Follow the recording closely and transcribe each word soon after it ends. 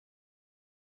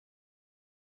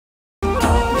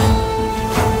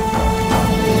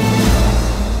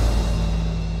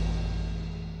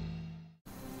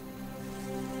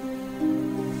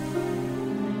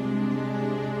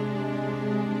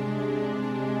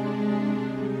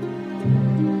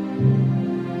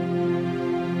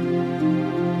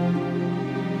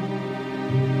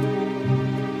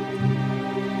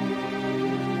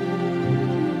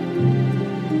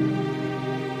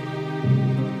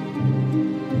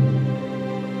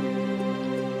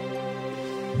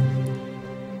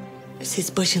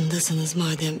Siz başındasınız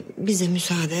madem, bize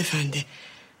müsaade efendi.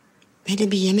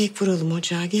 Hele bir yemek vuralım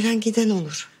ocağa, gelen giden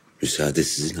olur. Müsaade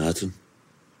sizin hatun.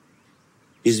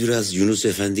 Biz biraz Yunus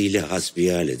Efendi ile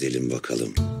hasbihal edelim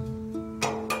bakalım.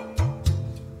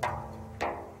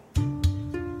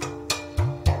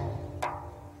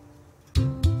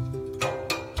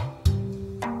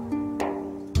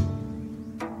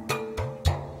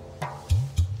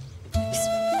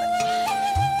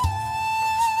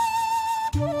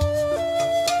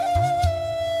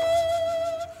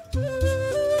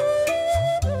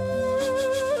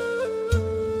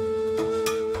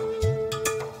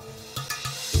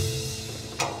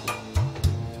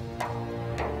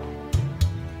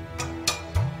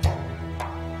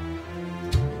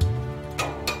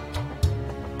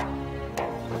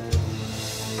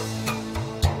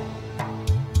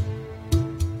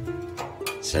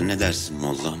 Sen ne dersin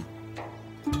mollam?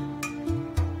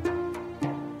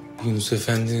 Yunus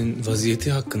Efendi'nin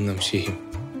vaziyeti hakkında mı şeyhim?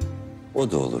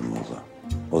 O da olur molla,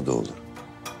 o da olur.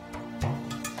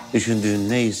 Düşündüğün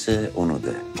neyse onu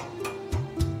de.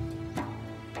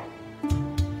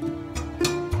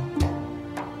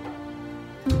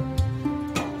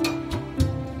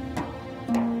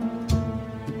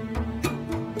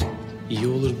 İyi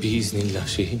olur biiznillah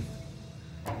şeyhim.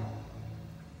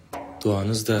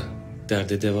 Duanız da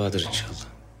derde devadır inşallah.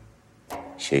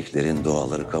 Şeyhlerin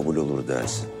duaları kabul olur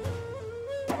dersin.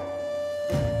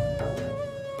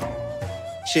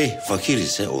 Şeyh fakir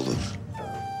ise olur.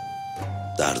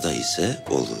 Darda ise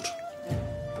olur.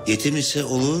 Yetim ise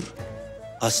olur.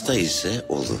 Hasta ise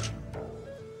olur.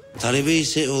 Talebe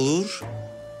ise olur.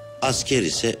 Asker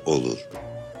ise olur.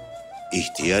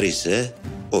 İhtiyar ise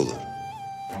olur.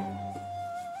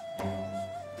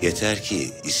 Yeter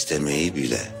ki istemeyi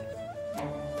bile.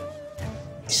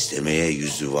 İstemeye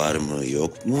yüzü var mı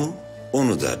yok mu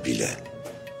onu da bile.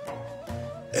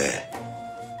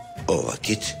 O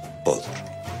vakit olur.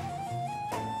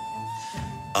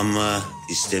 Ama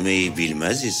istemeyi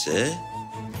bilmez ise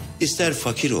ister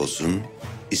fakir olsun,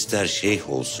 ister şeyh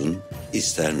olsun,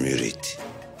 ister mürit,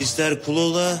 ister kul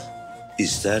ola,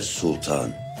 ister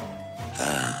sultan.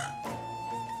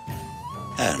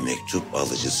 Her mektup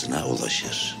alıcısına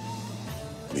ulaşır.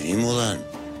 Mühim olan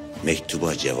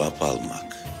mektuba cevap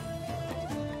almak.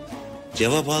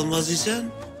 Cevap almaz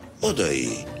isen o da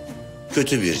iyi.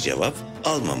 Kötü bir cevap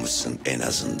almamışsın en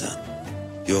azından.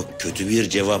 Yok kötü bir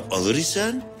cevap alır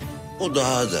isen o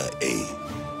daha da iyi.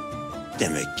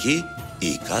 Demek ki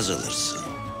ikaz alırsın.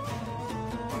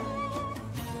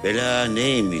 Bela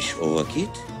neymiş o vakit?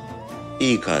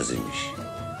 İkaz imiş.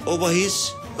 O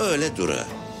bahis öyle dura.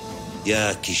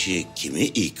 Ya kişi kimi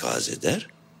ikaz eder?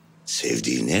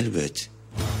 Sevdiğini elbet.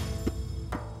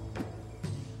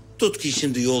 Tut ki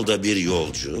şimdi yolda bir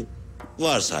yolcu,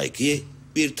 varsay ki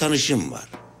bir tanışım var.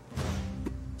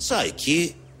 Say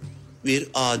ki bir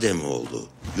Ademoğlu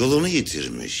yolunu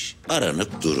yitirmiş,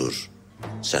 aranıp durur.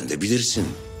 Sen de bilirsin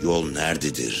yol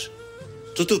nerededir.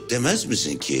 Tutup demez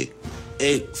misin ki,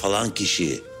 ey falan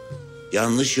kişi,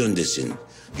 yanlış yöndesin,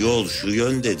 yol şu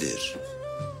yöndedir.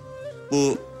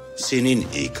 Bu senin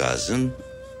ikazın,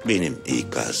 benim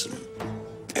ikazım.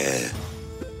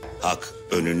 Hak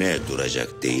önüne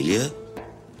duracak değil ya,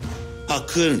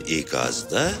 hakkın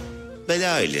ikazı da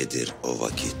bela iledir o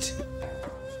vakit.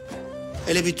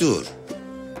 Hele bir dur,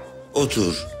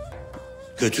 otur,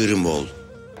 kötürüm ol,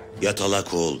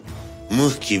 yatalak ol,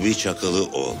 mıh gibi çakılı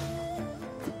ol.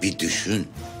 Bir düşün,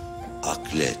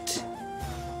 aklet,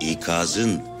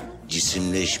 ikazın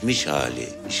cisimleşmiş hali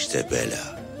işte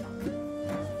bela.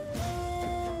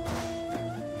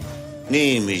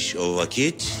 Neymiş o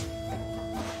vakit?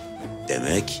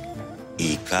 Demek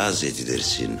ikaz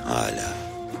edilirsin hala.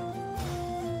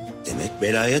 Demek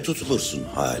belaya tutulursun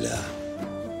hala.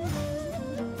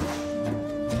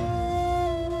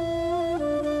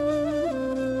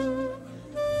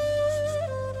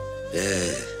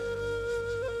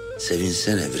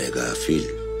 Sevinsene bre gafil.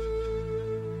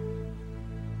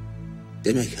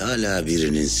 Demek hala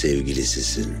birinin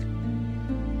sevgilisisin.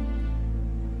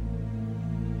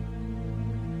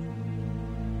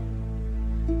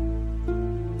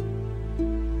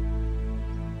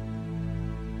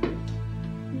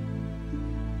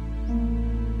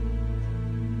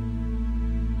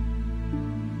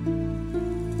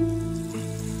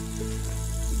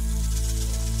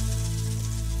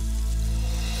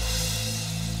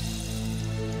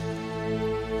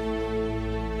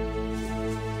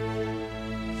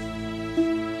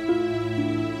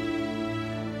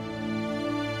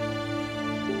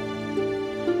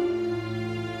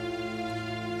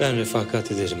 Ben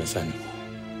refakat ederim efendim.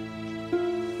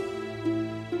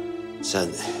 Sen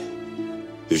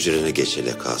Hücrene geç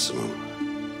hele Kasım'ım.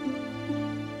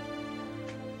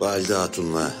 Valide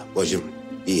Hatun'la bacım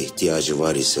bir ihtiyacı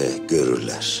var ise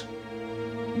görürler.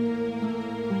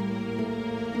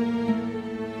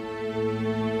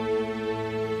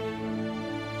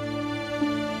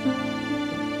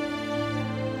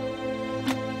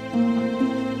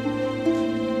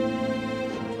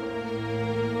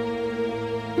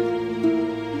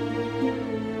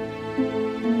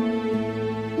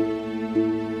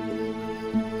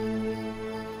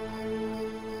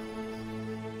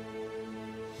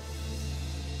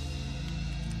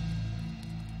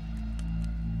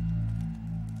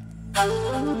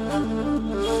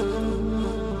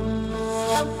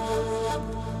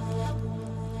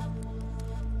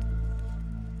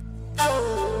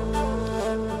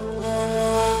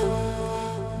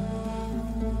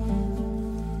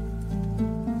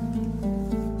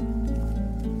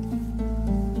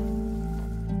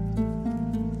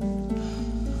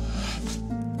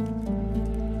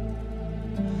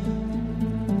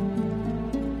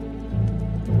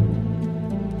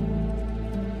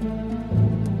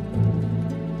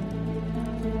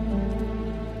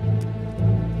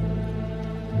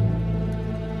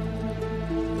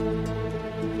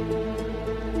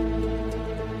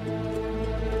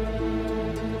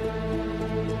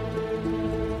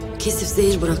 Kesif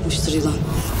zehir bırakmıştır yılan.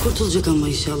 Kurtulacak ama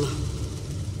inşallah.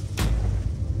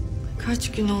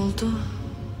 Kaç gün oldu?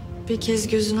 Bir kez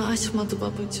gözünü açmadı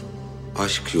babacığım.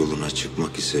 Aşk yoluna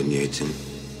çıkmak ise niyetin,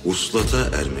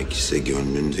 vuslata ermek ise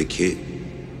gönlündeki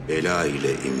bela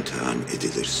ile imtihan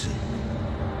edilirsin.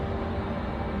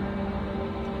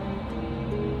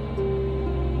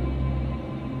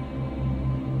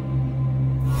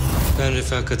 Ben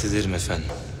refakat ederim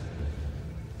efendim.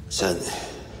 Sen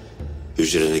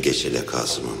hücrene geç hele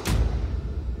Kasım'ım.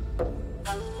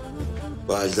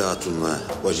 Valide Hatun'la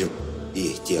bacım bir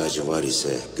ihtiyacı var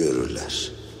ise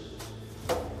görürler.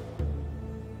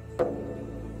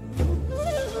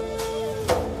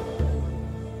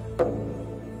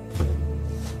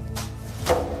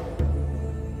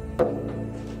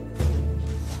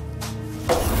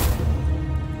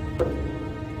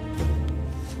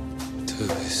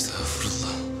 Tövbe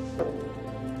estağfurullah.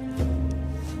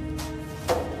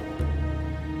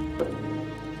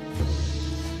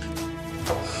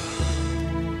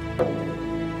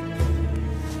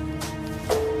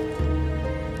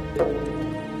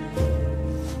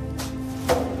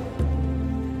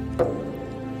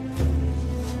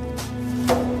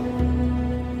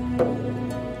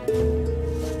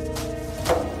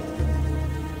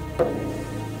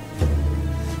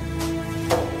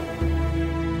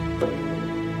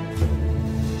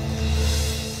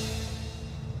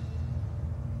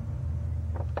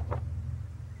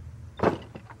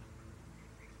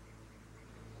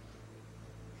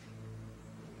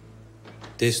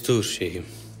 Destur şeyhim.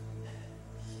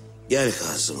 Gel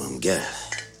Kasım'ım gel.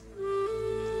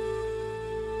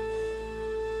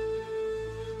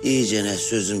 İyicene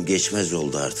sözüm geçmez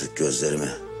oldu artık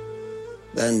gözlerime.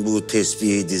 Ben bu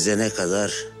tesbihi dizene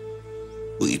kadar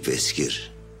bu ip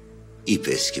eskir. İp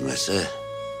eskimese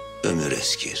ömür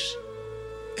eskir.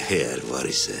 Eğer var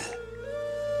ise.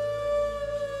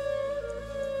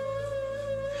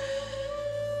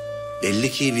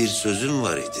 Belli ki bir sözüm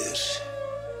var idir.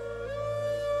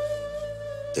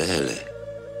 De hele.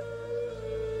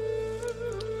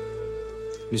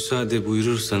 Müsaade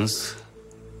buyurursanız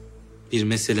bir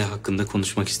mesele hakkında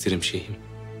konuşmak isterim şeyhim.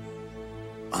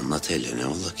 Anlat hele ne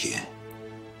ola ki?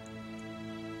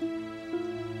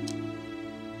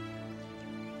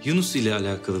 Yunus ile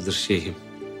alakalıdır şeyhim.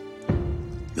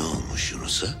 Ne olmuş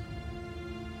Yunus'a?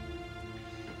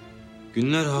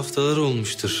 Günler haftalar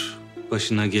olmuştur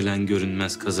başına gelen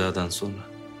görünmez kazadan sonra.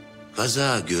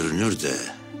 Kaza görünür de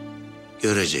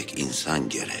görecek insan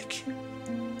gerek.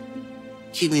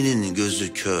 Kiminin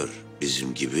gözü kör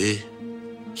bizim gibi,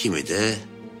 kimi de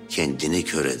kendini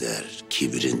kör eder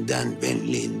kibirinden,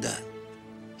 benliğinden.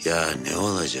 Ya ne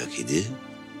olacak idi?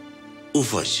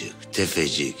 Ufacık,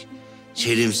 tefecik,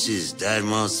 çelimsiz,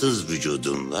 dermansız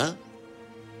vücudunla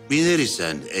biner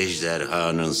isen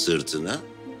ejderhanın sırtına.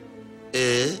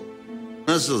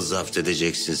 Nasıl zapt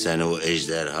edeceksin sen o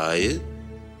ejderhayı?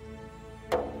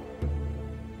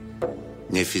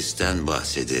 Nefisten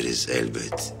bahsederiz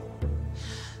elbet.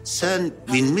 Sen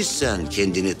binmişsen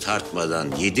kendini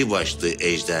tartmadan 7 başlı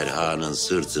ejderhanın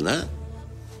sırtına,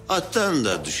 attan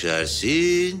da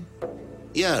düşersin,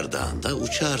 yardan da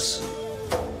uçarsın.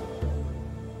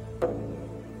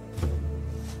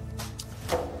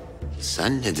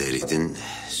 Sen ne derdin?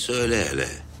 Söyle hele.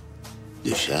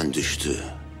 Düşen düştü.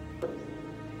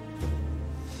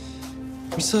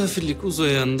 Misafirlik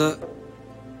uzayanda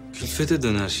Külfete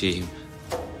döner şeyim.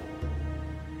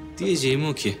 Diyeceğim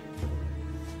o ki,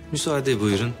 müsaade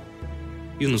buyurun,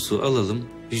 Yunus'u alalım,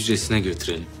 hücresine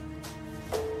götürelim.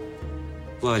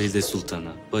 Valide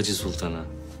Sultan'a, Bacı Sultan'a,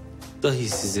 dahi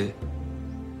size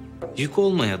yük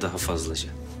olmaya daha fazlaca.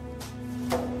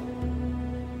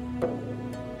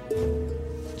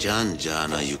 Can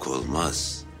cana yük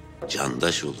olmaz.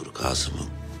 Candaş olur Kasım'ım.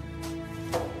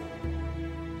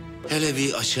 Hele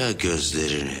bir aça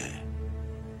gözlerini.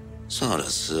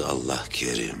 Sonrası Allah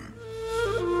kerim.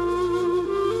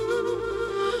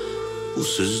 Bu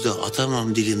sözü de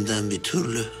atamam dilimden bir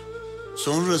türlü.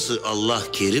 Sonrası Allah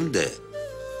kerim de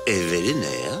evveli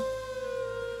ne ya?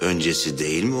 Öncesi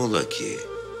değil mi ola ki?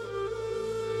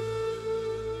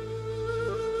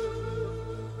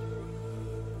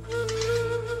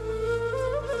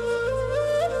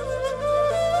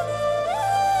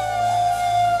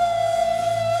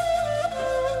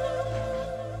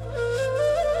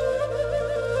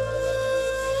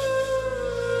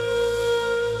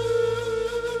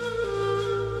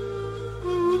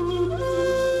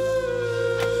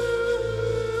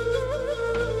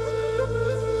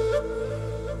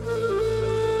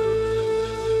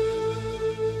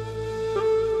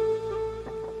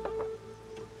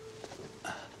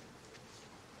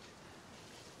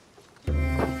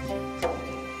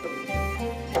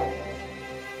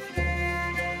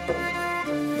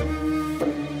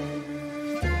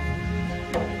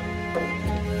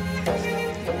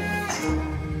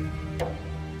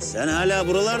 Sen hala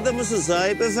buralarda mısın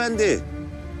sahip efendi?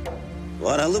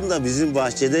 Varalım da bizim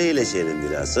bahçede eğleşelim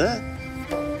biraz ha?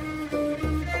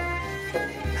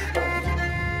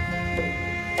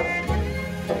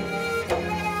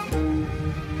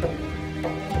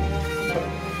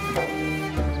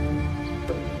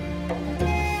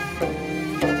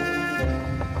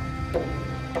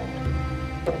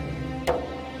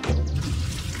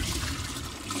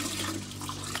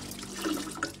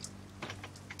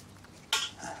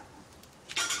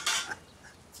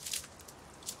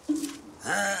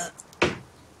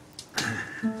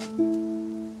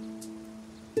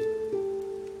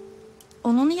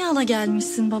 Onun yanına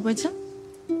gelmişsin babacığım.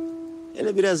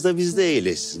 Hele biraz da bizde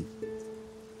eğleşsin.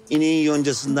 İneğin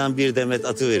yoncasından bir demet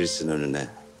atı verirsin önüne.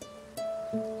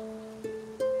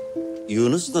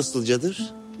 Yunus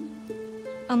nasılcadır?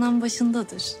 Anam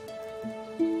başındadır.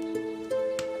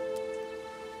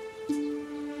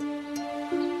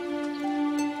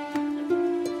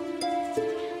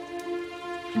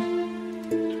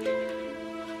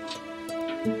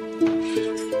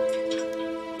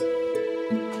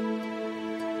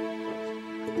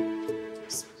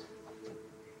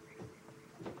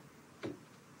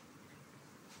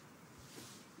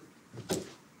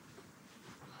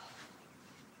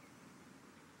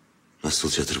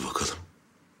 Nasılcadır bakalım.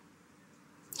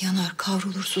 Yanar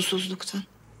kavrulur susuzluktan.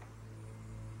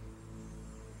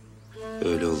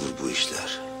 Öyle olur bu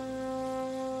işler.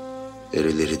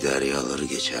 Dereleri deryaları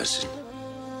geçersin.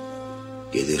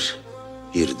 Gelir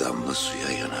bir damla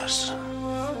suya yanarsın.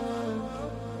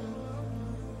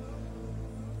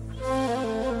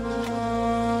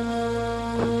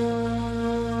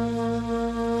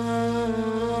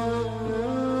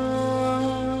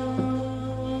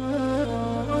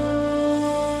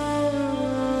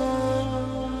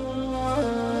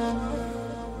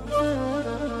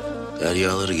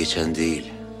 Deryaları geçen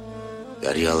değil,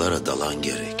 deryalara dalan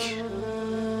gerek.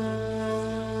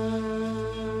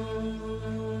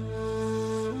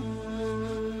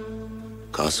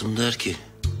 Kasım der ki,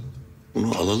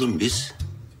 bunu alalım biz,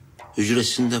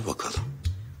 hücresinde bakalım.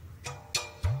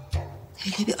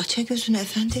 Hele bir aça gözünü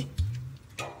efendi.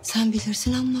 Sen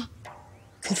bilirsin ama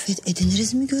külfet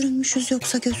ediniriz mi görünmüşüz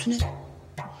yoksa gözüne?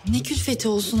 Ne külfeti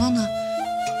olsun ana?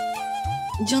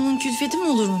 Canın külfeti mi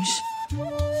olurmuş?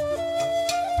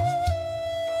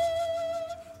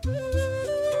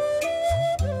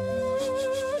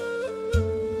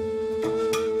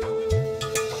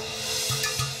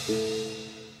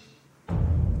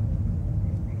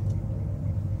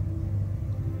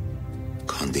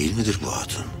 Kan değil midir bu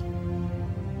hatun?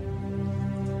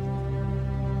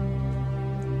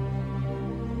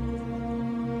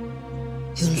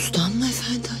 Yunus'tan mı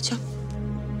efendi acaba?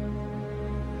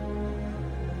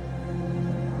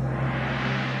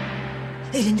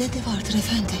 Elinde de vardır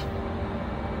efendi.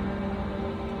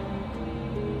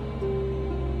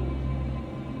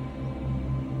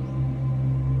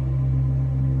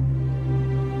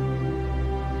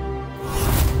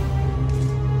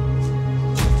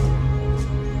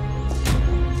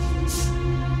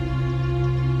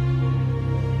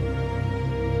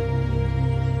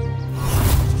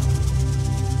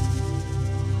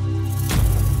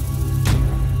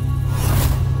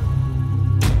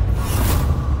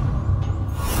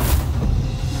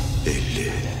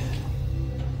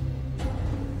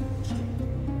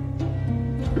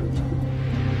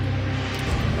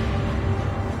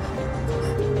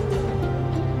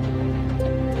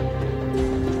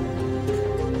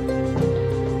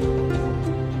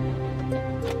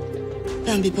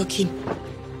 Ben bir bakayım.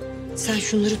 Sen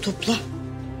şunları topla.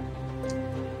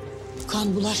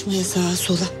 Kan bulaşmaya sağa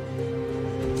sola.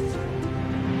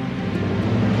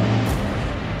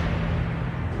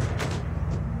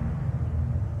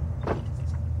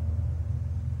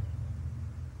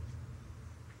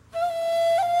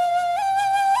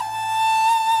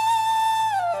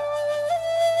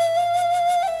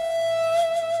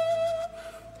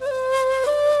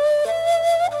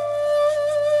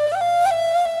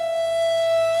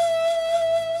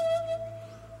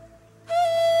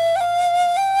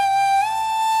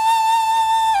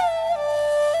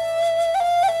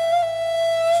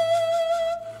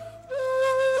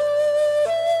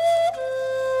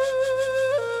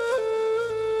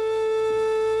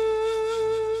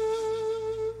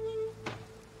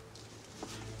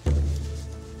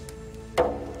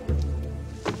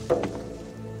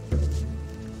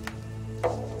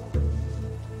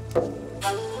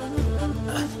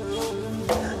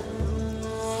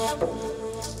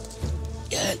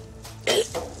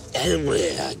 Gel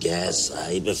buraya, gel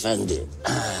sahip efendi.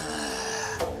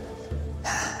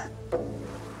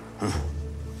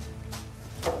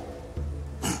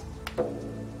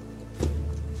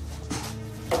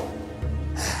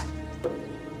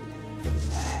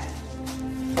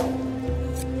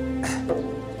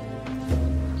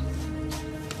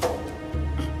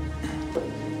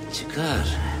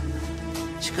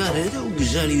 Çıkar hele o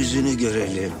güzel yüzünü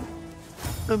görelim.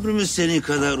 Ömrümüz senin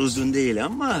kadar uzun değil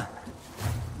ama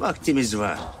vaktimiz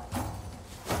var.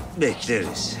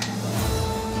 Bekleriz.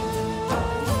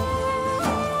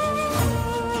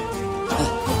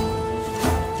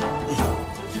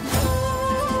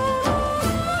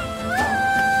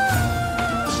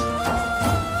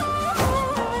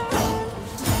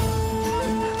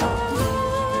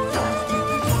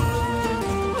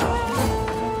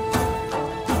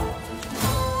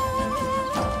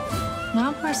 Ne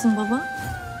yaparsın baba?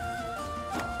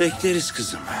 Bekleriz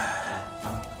kızım.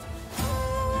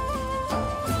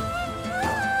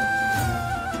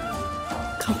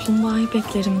 Kaplumbağayı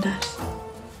beklerim der.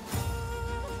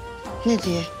 Ne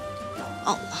diye?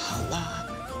 Allah Allah.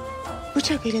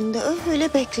 Bıçak elinde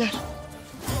öyle bekler.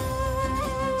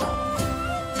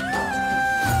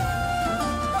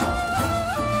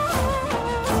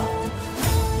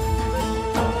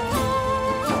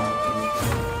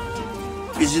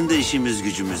 Bizim de işimiz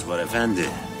gücümüz var efendi.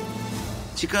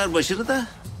 Çıkar başını da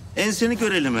enseni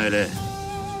görelim öyle.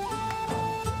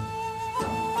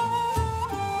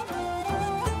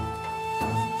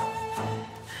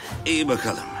 İyi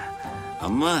bakalım.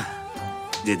 Ama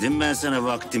dedim ben sana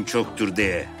vaktim çoktur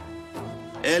diye.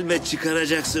 Elbet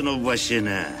çıkaracaksın o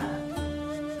başını.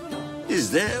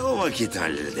 Biz de o vakit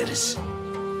hallederiz.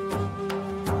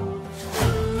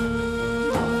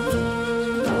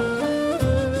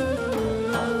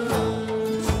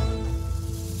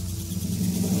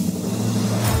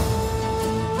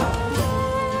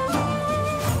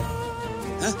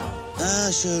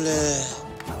 Ha şöyle.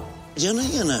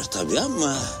 Canın yanar tabii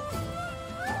ama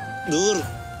dur.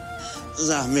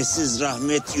 Zahmetsiz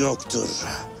rahmet yoktur.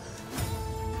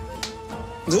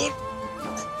 Dur.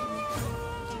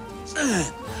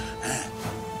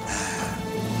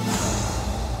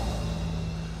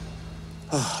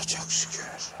 Ah çok şükür.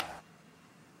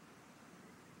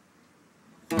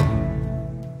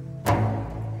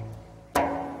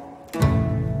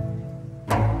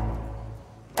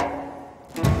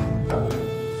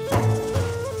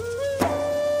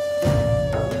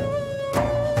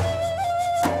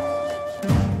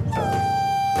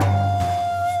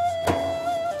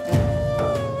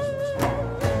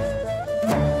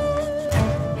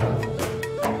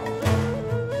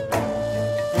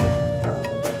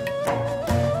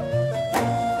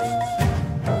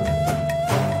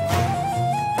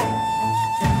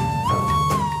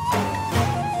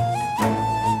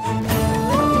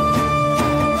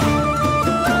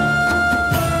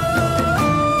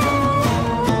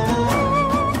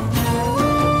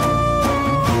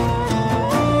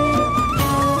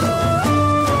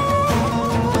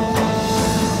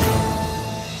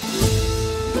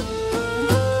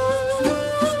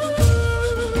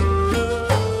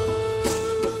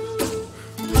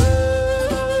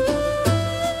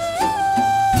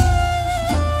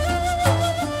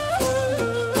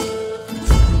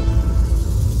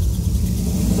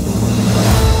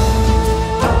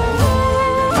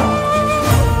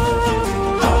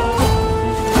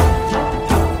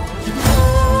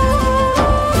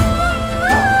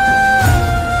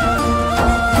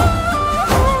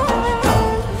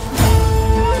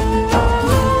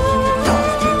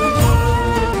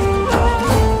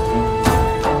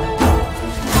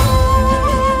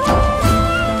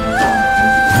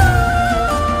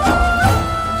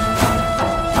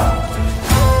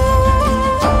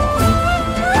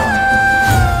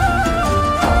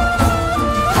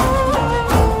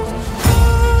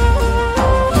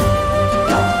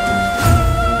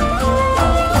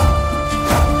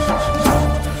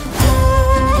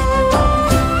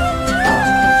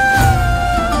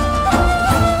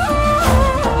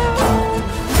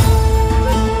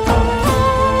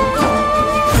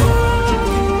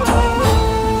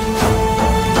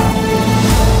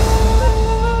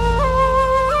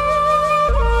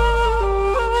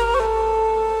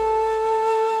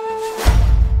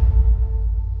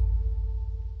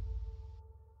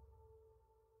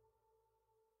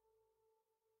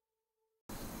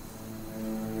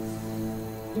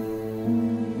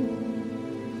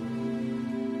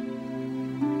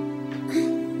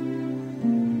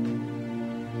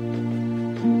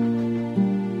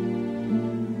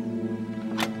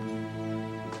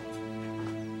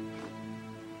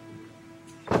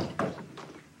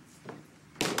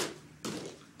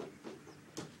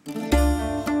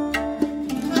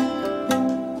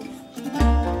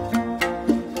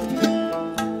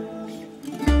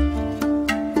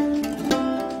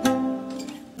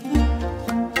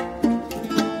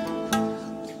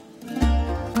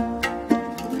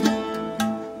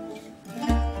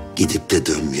 Gidip de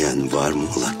dönmeyen var mı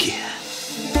ola ki?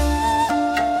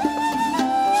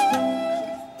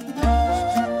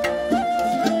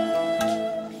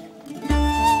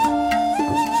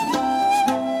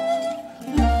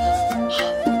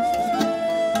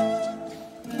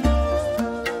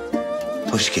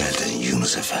 Hoş geldin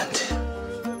Yunus Efendi.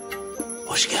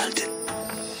 Hoş geldin.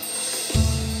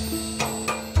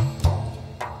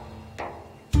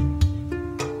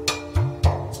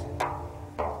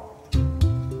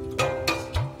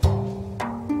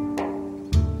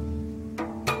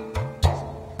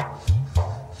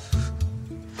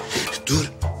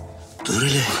 Dur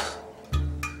hele.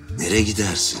 Nereye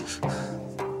gidersin?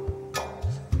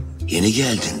 Yeni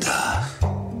geldin daha.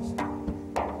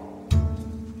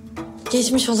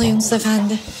 Geçmiş ola Yunus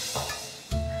Efendi.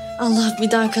 Allah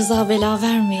bir daha kaza bela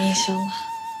vermeye inşallah.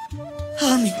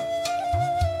 Amin.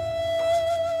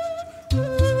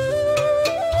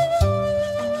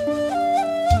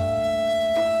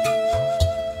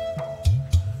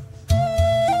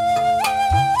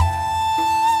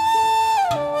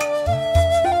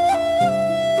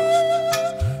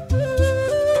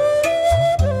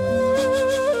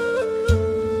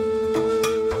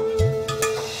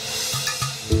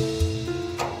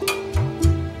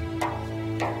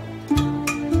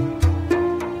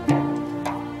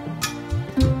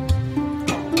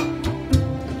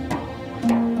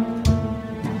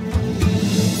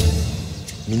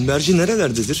 Minberci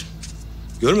nerelerdedir?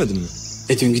 Görmedin mi?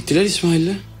 Dün gittiler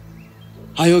İsmail'le.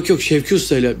 Ha yok Şevki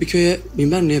Usta'yla bir köye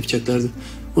minber ne yapacaklardı?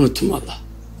 Unuttum valla.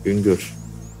 Güngör,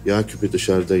 yağ küpü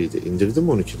dışarıdaydı. İndirdin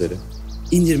mi 12'lere?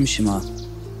 İndirmişim ha.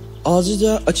 Ağzı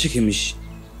da açık imiş.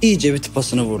 İyice bir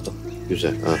tıpasını vurdum.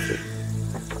 Güzel, aferin.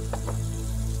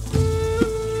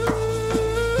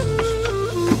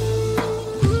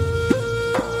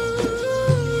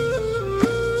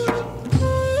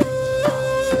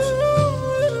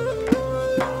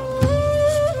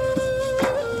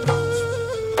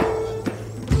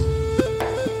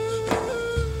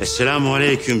 Esselamu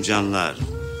aleyküm canlar.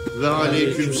 Ve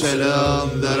aleykümselam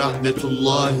ve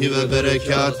rahmetullahi ve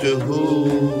berekatuhu.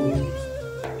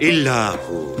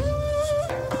 İllahu.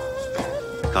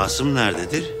 Kasım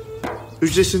nerededir?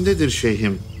 Hücresindedir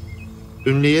şeyhim.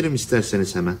 Ünleyelim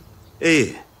isterseniz hemen.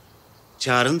 İyi.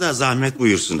 Çağırın da zahmet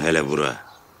buyursun hele bura.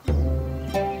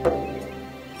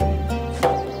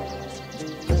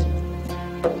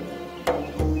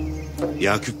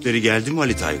 Yaküpleri geldi mi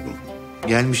Ali Taygun?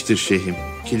 Gelmiştir şeyhim.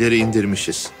 Kileri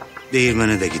indirmişiz.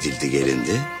 Değirmene de gidildi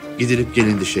gelindi. Gidilip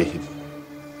gelindi şeyhim.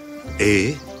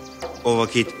 İyi. O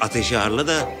vakit ateşi harla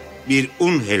da bir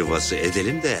un helvası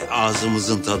edelim de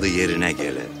ağzımızın tadı yerine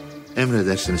gele.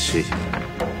 Emredersiniz şeyhim.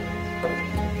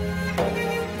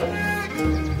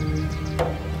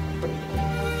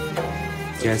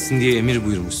 Gelsin diye emir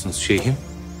buyurmuşsunuz şeyhim.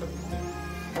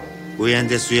 Bu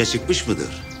yende suya çıkmış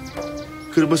mıdır?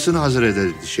 Kırbasını hazır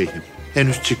edildi şeyhim.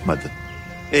 Henüz çıkmadı.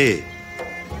 İyi.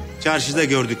 Çarşıda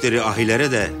gördükleri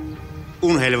ahilere de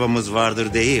un helvamız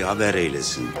vardır deyi haber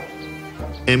eylesin.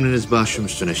 Emriniz başım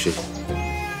üstüne şeyhim.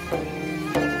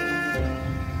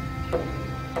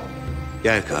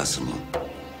 Gel Kasım'ım.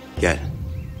 Gel.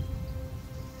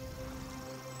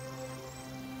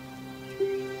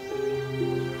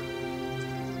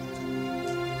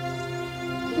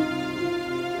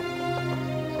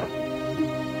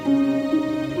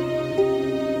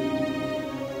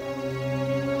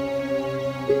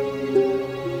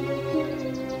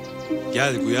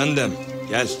 Gel Güyendem,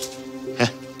 gel. Heh,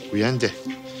 uyan de.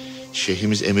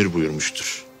 Şeyhimiz emir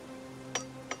buyurmuştur.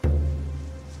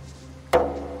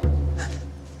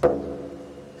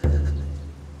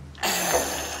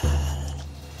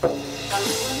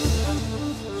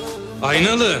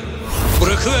 Aynalı.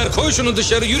 Bırakıver, koy şunu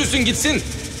dışarı, yürüsün gitsin.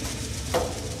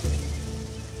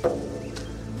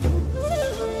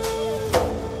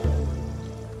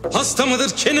 Hasta mıdır,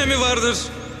 kene mi vardır?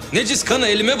 Necis kanı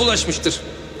elime bulaşmıştır.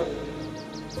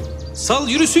 Sal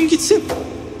yürüsün gitsin.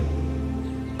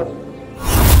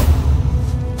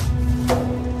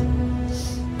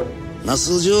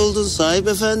 Nasılcı oldun sahip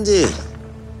efendi?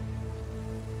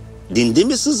 Dindi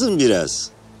mi sızın biraz?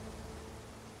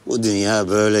 Bu dünya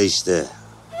böyle işte.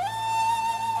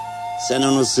 Sen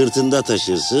onu sırtında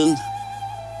taşırsın,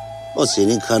 o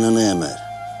senin kanını emer.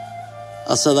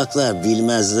 Asalaklar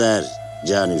bilmezler,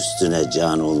 can üstüne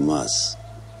can olmaz.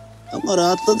 Ama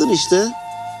rahatladın işte.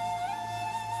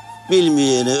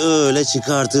 Bilmeyeni öyle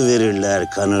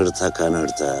çıkartıverirler kanırta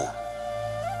kanırta.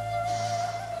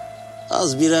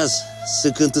 Az biraz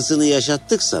sıkıntısını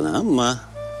yaşattık sana ama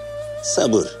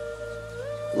sabır.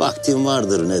 Vaktin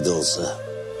vardır ne de olsa.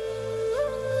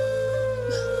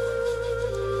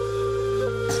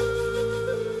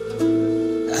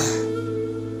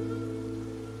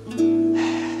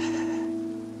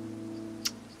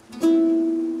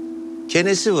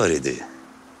 Kenesi var idi.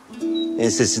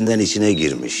 Ensesinden içine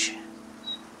girmiş.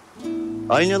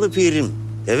 Aynalı pirim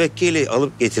tevekkeli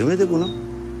alıp getirmedi bunu.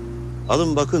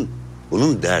 Alın bakın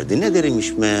bunun derdi ne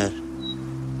dermiş meğer.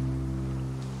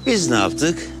 Biz ne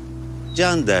yaptık?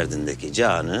 Can derdindeki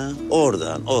canı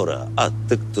oradan oraya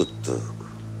attık tuttuk.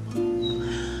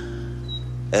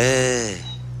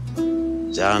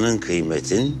 Canın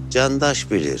kıymetin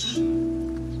candaş bilir.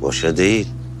 Boşa değil.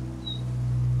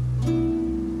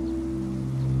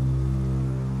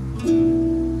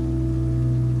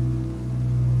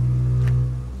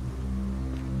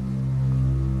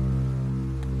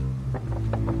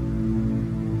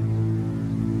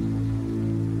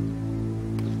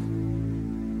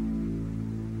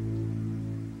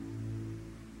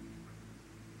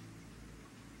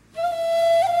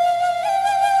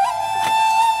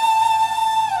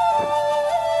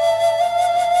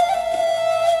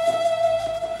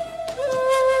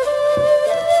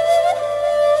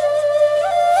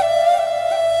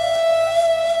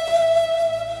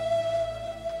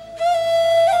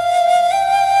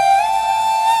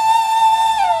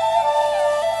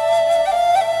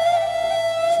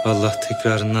 Allah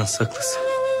tekrarından saklasın.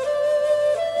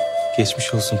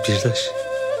 Geçmiş olsun Pirdaş.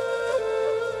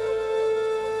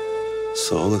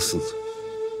 Sağ olasın.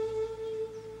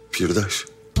 Pirdaş.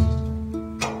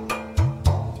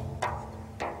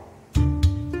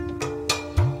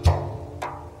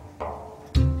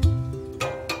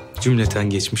 Cümleten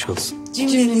geçmiş olsun.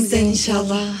 Cümlemizden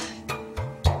inşallah.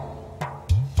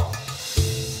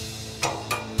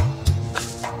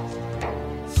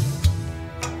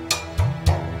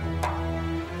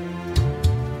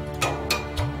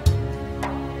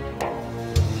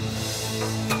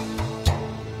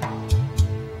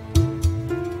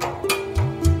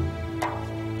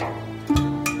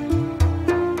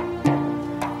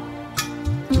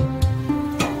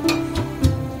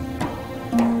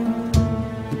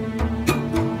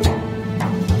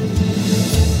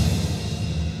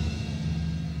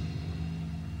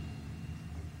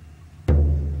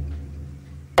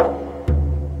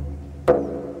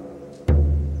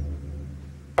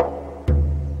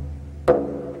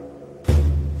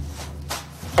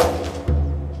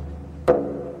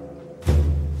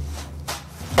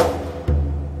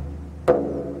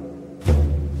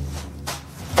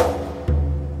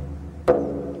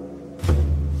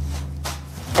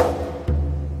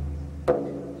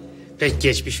 Pek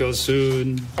geçmiş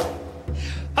olsun.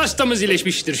 Hastamız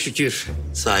iyileşmiştir şükür.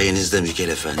 Sayenizde Mikel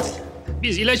Efendi.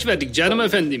 Biz ilaç verdik canım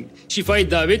efendim.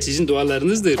 Şifayı davet sizin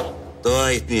dualarınızdır.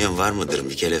 Dua etmeyen var mıdır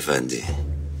Mikel Efendi?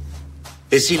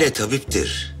 Vesile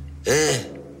tabiptir.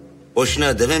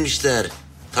 Boşuna dememişler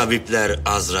tabipler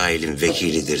Azrail'in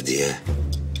vekilidir diye.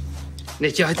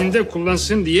 Nekahatinde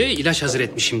kullansın diye ilaç hazır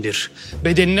etmişimdir.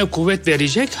 Bedenine kuvvet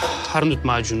verecek harnut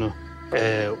macunu.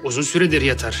 Uzun süredir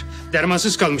yatar.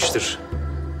 Dermansız kalmıştır.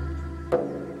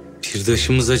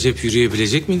 Pirdaşımız acep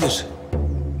yürüyebilecek midir?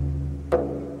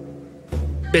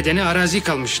 Bedeni arazi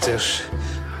kalmıştır.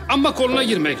 Ama koluna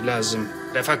girmek lazım.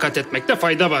 Refakat etmekte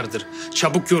fayda vardır.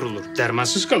 Çabuk yorulur,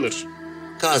 dermansız kalır.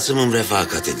 Kasım'ım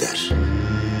refakat eder.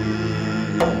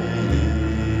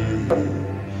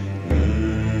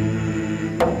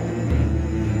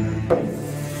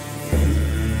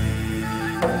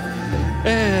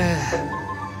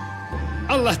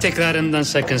 Allah tekrarından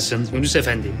sakınsın Yunus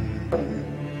Efendi.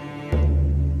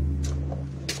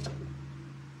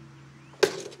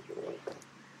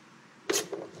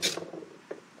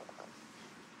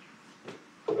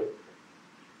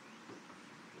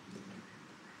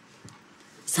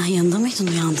 Sen yanında mıydın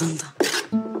uyandığında?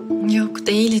 Yok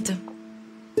değildim.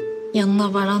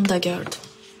 Yanına varan da gördüm.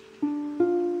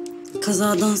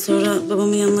 Kazadan sonra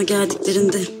babamın yanına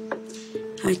geldiklerinde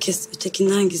herkes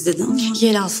ötekinden gizledi ama...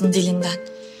 Yer alsın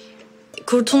dilinden.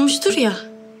 Kurtulmuştur ya.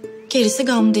 Gerisi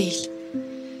gam değil.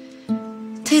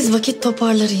 Tez vakit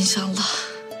toparlar inşallah.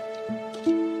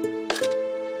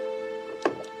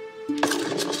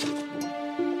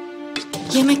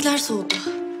 Yemekler soğudu.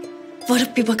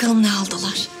 Varıp bir bakalım ne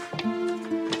aldılar.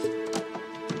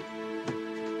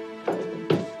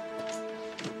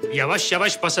 Yavaş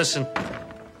yavaş basasın.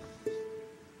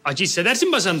 Acı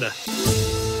hissedersin basanda.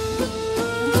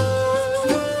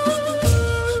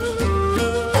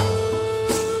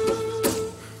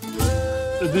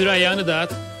 Öbür ayağını da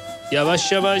at.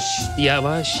 Yavaş yavaş,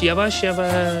 yavaş yavaş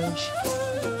yavaş.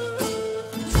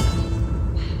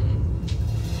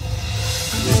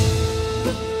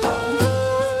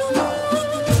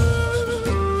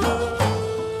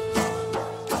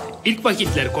 İlk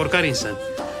vakitler korkar insan.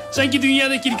 Sanki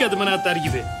dünyadaki ilk adımını atar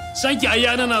gibi. Sanki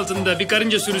ayağının altında bir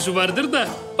karınca sürüsü vardır da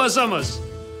basamaz.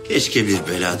 Keşke bir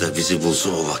belada bizi bulsa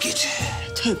o vakit.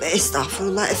 Tövbe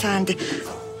estağfurullah efendi.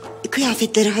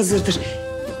 Kıyafetleri hazırdır.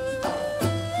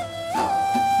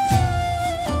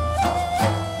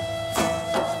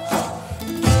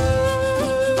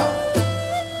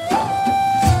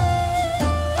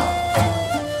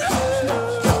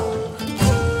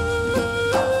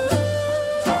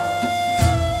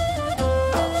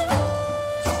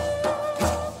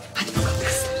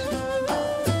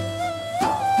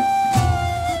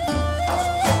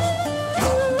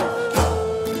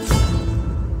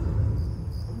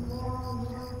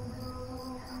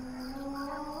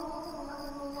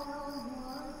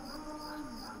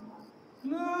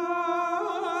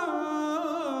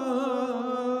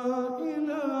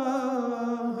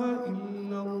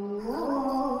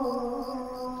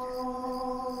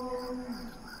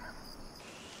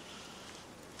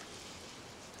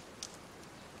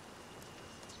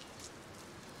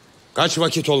 Kaç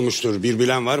vakit olmuştur, bir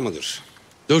bilen var mıdır?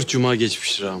 4 cuma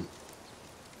geçmiştir ağam.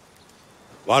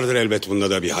 Vardır elbet bunda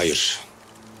da bir hayır.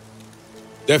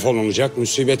 Defolunacak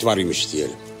musibet var imiş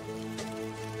diyelim.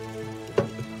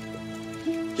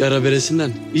 Yara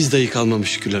beresinden iz dahi kalmamış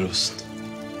şükürler olsun.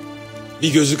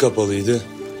 Bir gözü kapalıydı.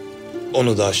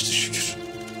 Onu da açtı şükür.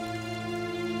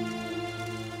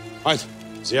 Haydi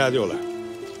ziyade ola.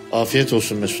 Afiyet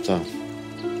olsun Mesut ağam.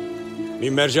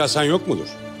 Minberci Hasan yok mudur?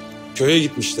 Köye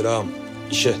gitmiştir ağam.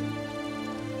 İşe.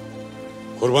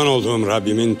 Kurban olduğum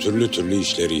Rabbimin türlü türlü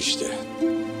işleri işte.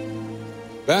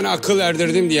 Ben akıl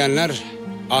erdirdim diyenler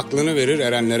aklını verir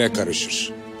erenlere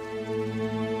karışır.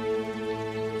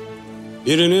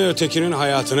 Birini ötekinin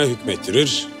hayatına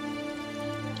hükmettirir.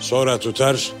 Sonra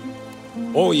tutar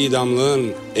o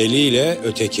idamlığın eliyle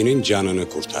ötekinin canını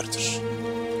kurtartır.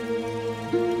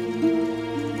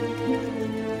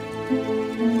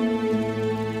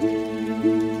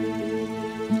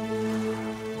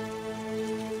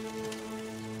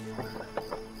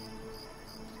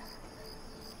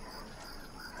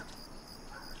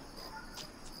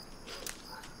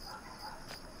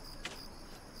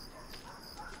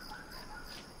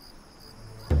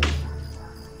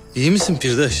 İyi misin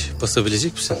Pirdaş?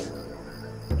 Basabilecek misin?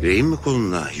 Rehin mi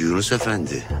koluna Yunus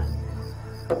Efendi?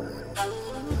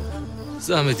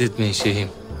 Zahmet etmeyin şeyhim.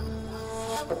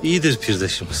 İyidir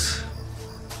Pirdaş'ımız.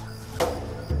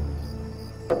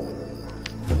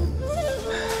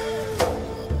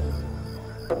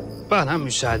 Bana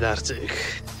müsaade artık.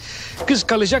 Kız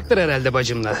kalacaktır herhalde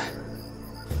bacımla.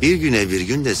 Bir güne bir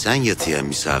gün de sen yatıya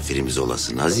misafirimiz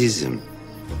olasın azizim.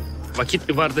 Vakit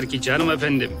mi vardır ki canım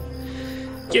efendim?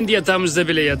 Kendi yatağımızda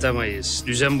bile yatamayız.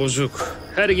 Düzen bozuk.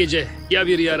 Her gece ya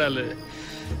bir yaralı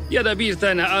ya da bir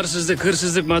tane arsızlık,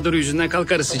 hırsızlık mağduru yüzünden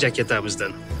kalkarız sıcak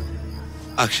yatağımızdan.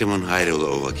 Akşamın hayrola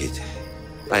o vakit.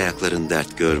 Ayakların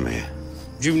dert görmeye.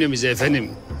 Cümlemize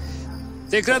efendim.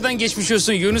 Tekrardan geçmiş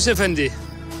olsun Yunus Efendi.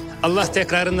 Allah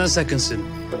tekrarından sakınsın.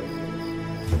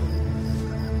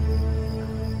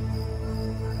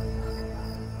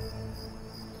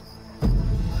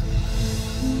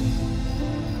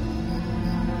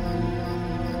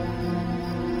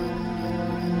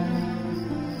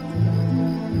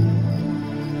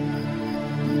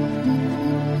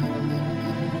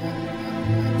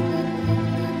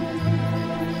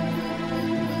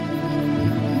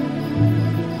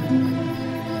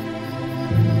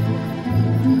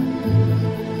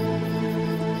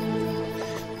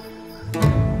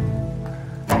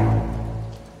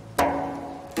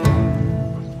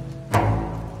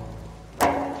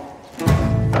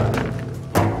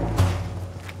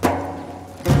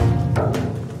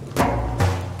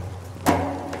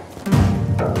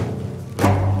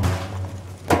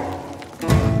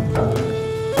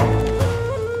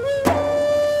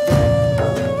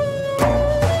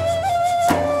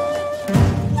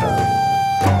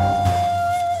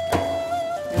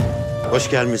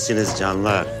 Hoş gelmişsiniz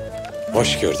canlar.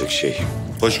 Hoş gördük şeyhim.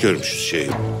 Hoş görmüşüz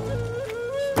şeyhim.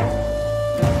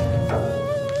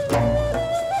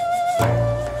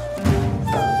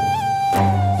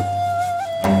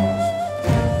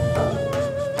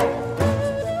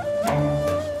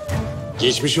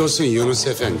 Geçmiş olsun Yunus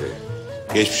Efendi.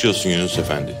 Geçmiş olsun Yunus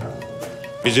Efendi.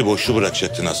 Bizi boşlu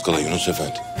bırakacaktın az kala Yunus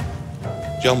Efendi.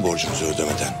 Can borcumuzu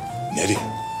ödemeden nereye?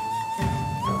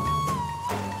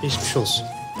 Geçmiş olsun.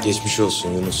 Geçmiş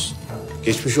olsun Yunus.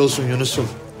 Geçmiş olsun Yunus'um.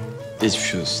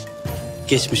 Geçmiş olsun.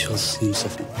 Geçmiş olsun Yunus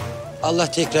Efendi.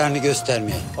 Allah tekrarını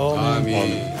göstermeye.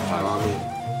 Amin.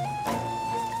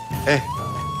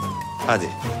 Hadi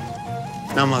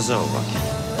namaza o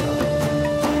vakit.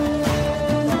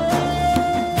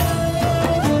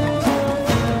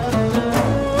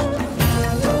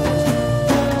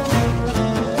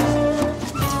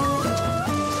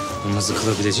 namazı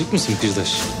kılabilecek misin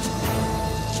Pirdaş?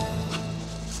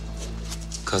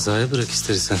 Kazaya bırak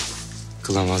istersen.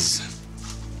 Kılamazsın.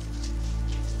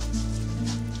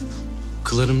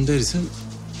 Kılarım dersen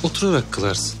oturarak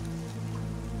kılarsın.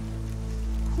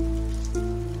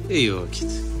 İyi o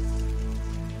vakit.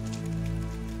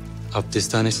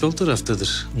 Abdesthane sol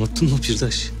taraftadır. Unuttun mu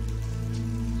Pirdaş?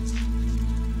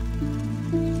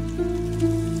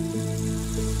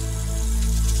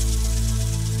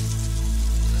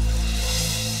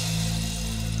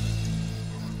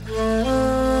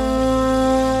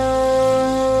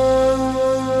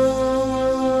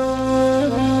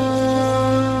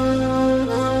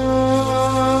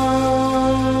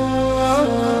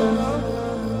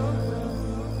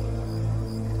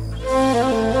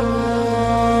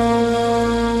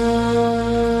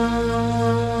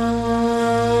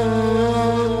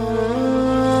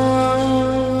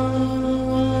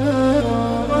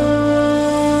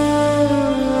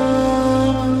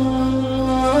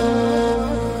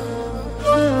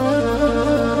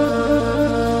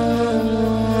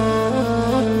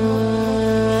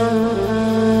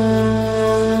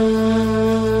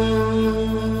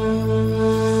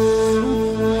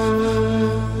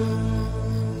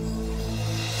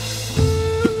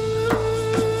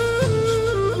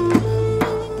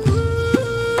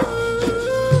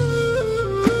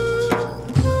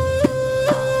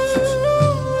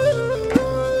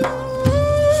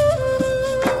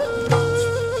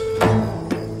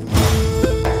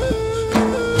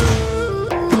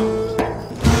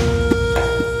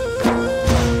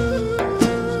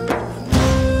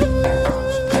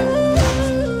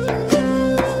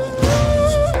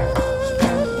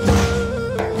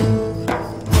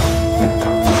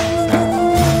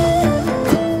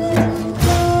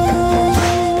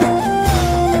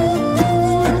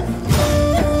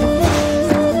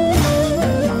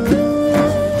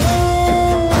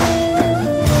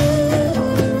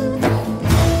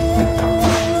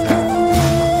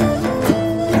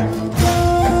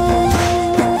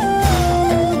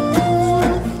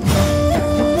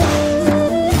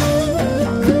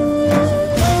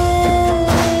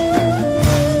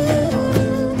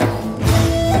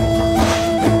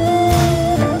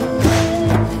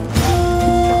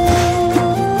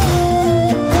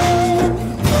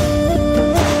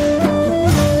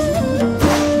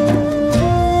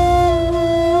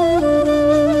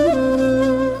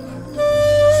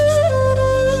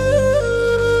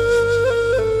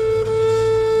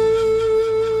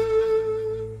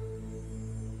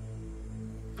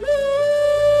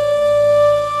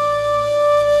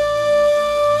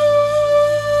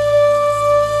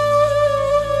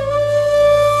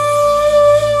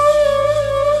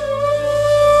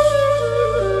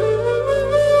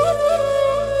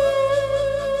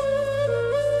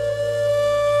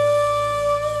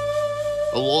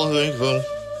 Allahu Ekber.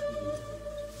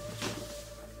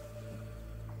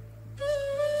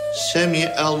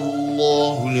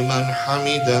 Semi'allahu limen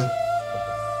hamide.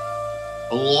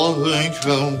 Allahu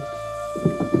Ekber.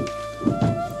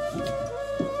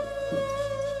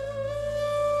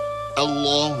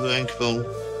 Allahu Ekber.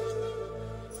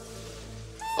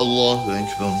 Allahu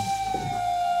Ekber.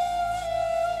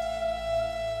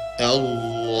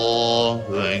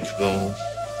 Allahu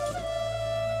Ekber.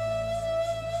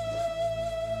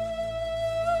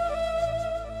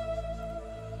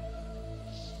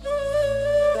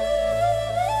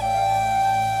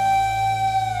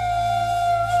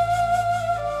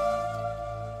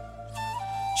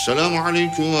 Selamun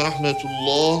Aleyküm ve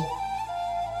Rahmetullah.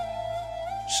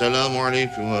 Selamun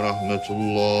Aleyküm ve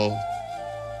Rahmetullah.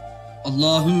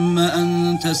 Allahümme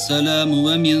entes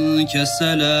selamu ve minkes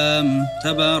selam.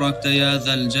 Tebarakte ya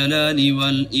zel celali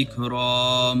vel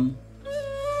ikram.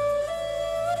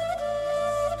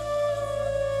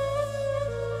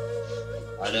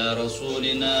 Ala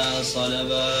Resulina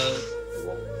salavat.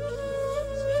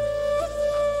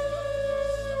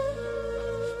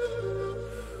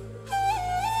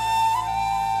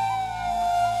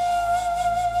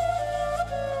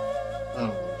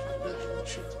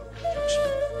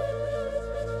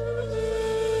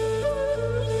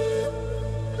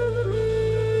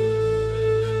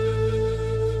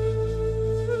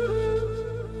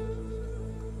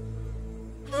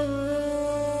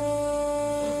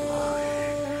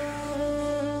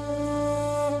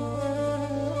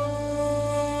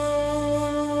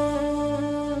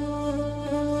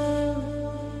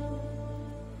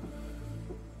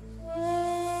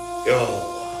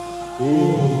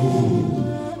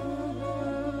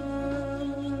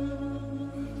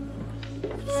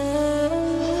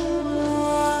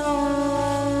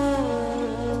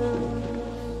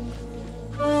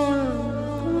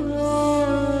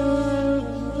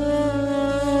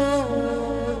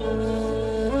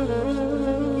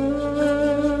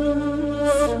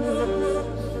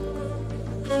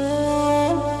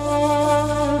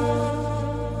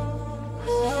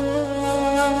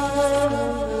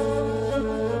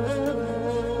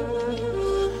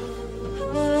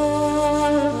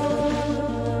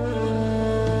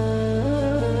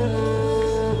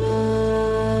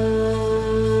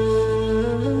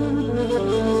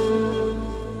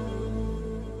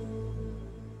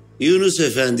 Yunus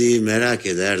Efendi'yi merak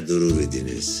eder durur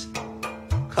idiniz.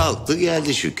 Kalktı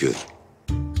geldi şükür.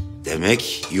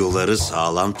 Demek yuları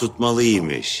sağlam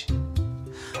tutmalıymış.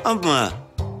 Ama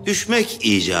düşmek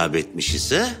icap etmiş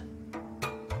ise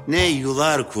ne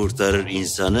yular kurtarır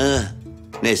insanı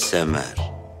ne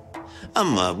semer.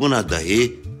 Ama buna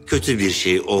dahi kötü bir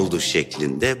şey oldu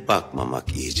şeklinde bakmamak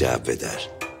icap eder.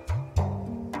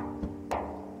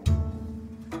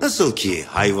 Nasıl ki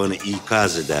hayvanı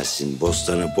ikaz edersin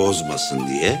bostanı bozmasın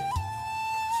diye,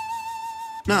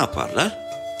 ne yaparlar?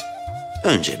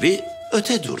 Önce bir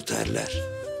öte dur derler.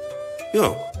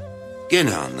 Yok,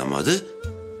 gene anlamadı.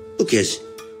 Bu kez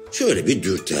şöyle bir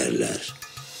dürterler.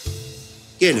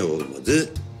 Gene olmadı.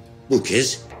 Bu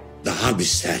kez daha bir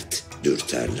sert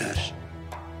dürterler.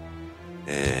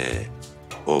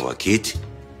 O vakit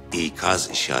ikaz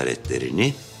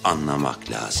işaretlerini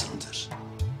anlamak lazımdır.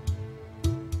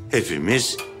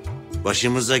 Hepimiz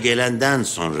başımıza gelenden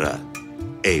sonra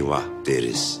eyvah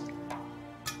deriz.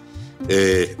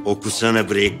 Okusana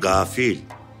bre gafil.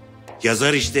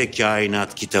 Yazar işte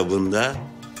kainat kitabında.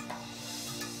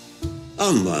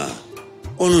 Ama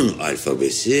onun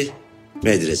alfabesi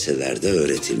medreselerde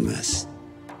öğretilmez.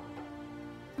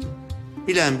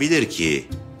 Bilen bilir ki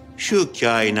şu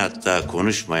kainatta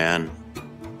konuşmayan,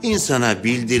 insana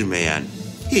bildirmeyen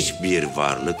hiçbir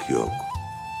varlık yok.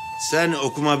 Sen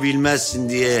okuma bilmezsin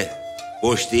diye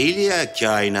boş değil ya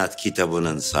kainat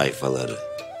kitabının sayfaları.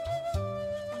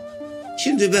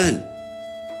 Şimdi ben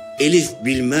elif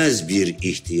bilmez bir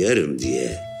ihtiyarım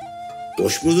diye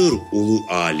boş mudur ulu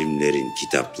alimlerin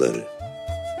kitapları?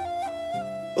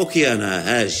 Okuyana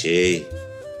her şey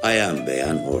ayan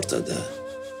beyan ortada.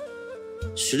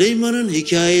 Süleyman'ın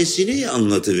hikayesini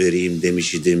anlatıvereyim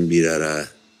demiş idim bir ara.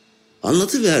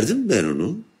 Anlatıverdim ben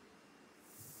onu.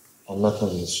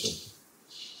 Anlatmadınız.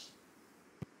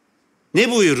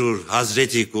 Ne buyurur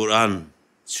Hazreti Kur'an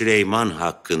Süleyman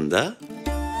hakkında?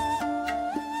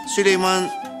 Süleyman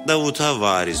Davut'a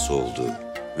varis oldu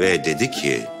ve dedi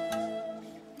ki: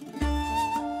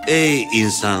 Ey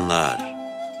insanlar!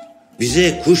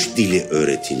 Bize kuş dili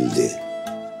öğretildi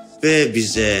ve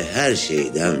bize her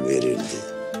şeyden verildi.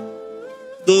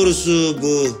 Doğrusu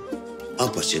bu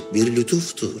apaçık bir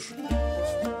lütuftur.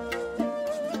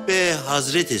 Ve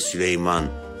Hazreti Süleyman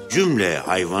cümle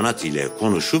hayvanat ile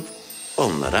konuşup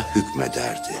onlara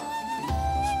hükmederdi.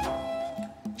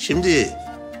 Şimdi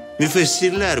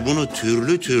müfessirler bunu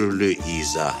türlü türlü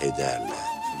izah ederler.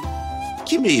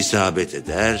 Kimi isabet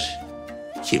eder,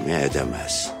 kimi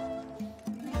edemez.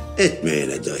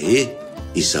 Etmeyene dahi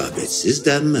isabetsiz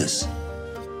denmez.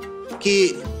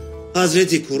 Ki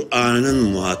Hazreti Kur'an'ın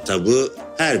muhatabı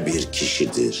her bir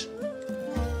kişidir.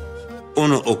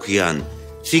 Onu okuyan,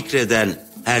 fikreden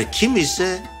her kim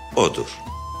ise odur.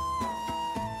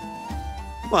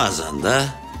 Bazen de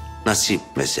nasip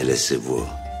meselesi bu.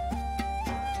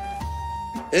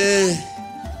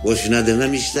 Boşuna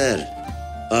dememişler.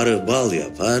 Arı bal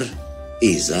yapar,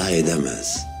 izah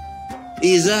edemez.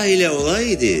 İzah ile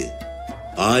olaydı,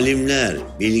 alimler,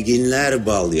 bilginler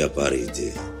bal yapar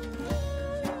idi.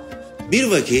 Bir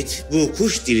vakit bu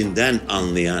kuş dilinden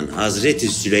anlayan Hazreti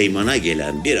Süleyman'a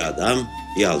gelen bir adam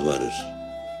yalvarır.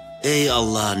 Ey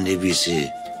Allah'ın nebisi,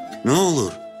 ne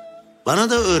olur bana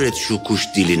da öğret şu kuş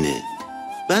dilini.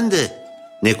 Ben de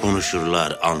ne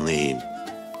konuşurlar anlayayım.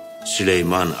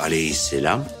 Süleyman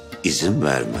aleyhisselam izin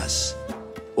vermez.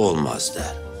 Olmaz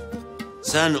der.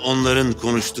 Sen onların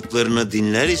konuştuklarını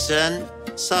dinler isen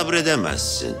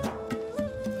sabredemezsin.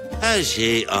 Her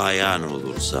şey ayan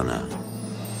olur sana.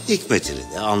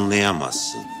 Hikmetini de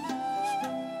anlayamazsın.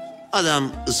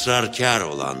 Adam ısrarkar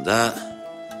olan da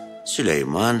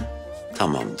Süleyman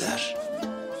tamam der.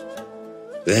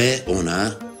 Ve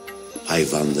ona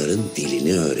hayvanların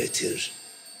dilini öğretir.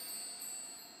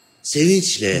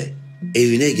 Sevinçle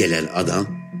evine gelen adam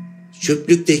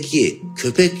çöplükteki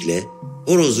köpekle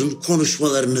horozun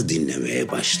konuşmalarını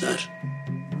dinlemeye başlar.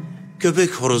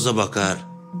 Köpek horoza bakar.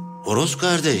 Horoz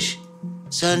kardeş,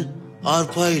 sen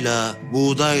arpayla,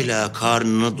 buğdayla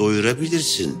karnını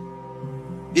doyurabilirsin.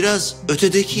 Biraz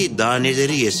ötedeki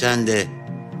daneleri yesen de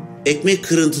ekmek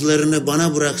kırıntılarını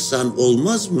bana bıraksan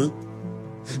olmaz mı?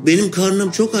 Benim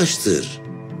karnım çok açtır.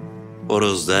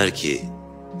 Horoz der ki,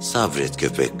 sabret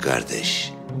köpek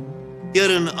kardeş.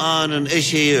 Yarın ağanın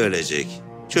eşeği ölecek,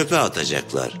 çöpe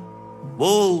atacaklar.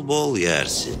 Bol bol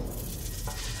yersin.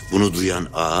 Bunu duyan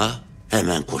ağa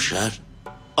hemen koşar,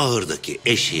 ahırdaki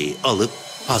eşeği alıp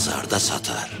pazarda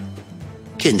satar.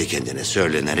 Kendi kendine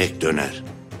söylenerek döner.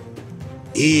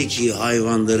 İyi ki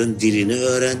hayvanların dilini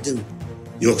öğrendim.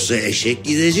 Yoksa eşek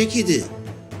gidecek idi.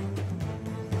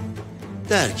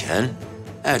 Derken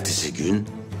ertesi gün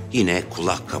yine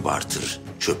kulak kabartır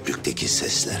çöplükteki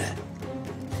seslere.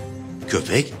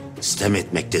 Köpek sitem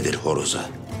etmektedir horoza.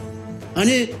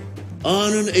 Hani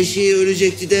ağanın eşeği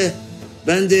ölecekti de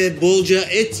ben de bolca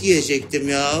et yiyecektim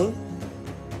ya.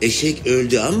 Eşek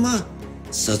öldü ama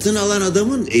satın alan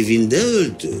adamın evinde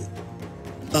öldü.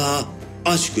 Ağa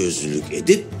açgözlülük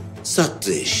edip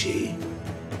sattı eşeği.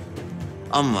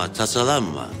 Ama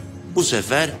tasalanma, bu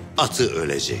sefer atı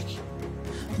ölecek.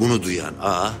 Bunu duyan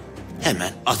ağa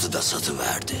hemen atı da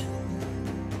satıverdi.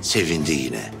 Sevindi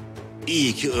yine.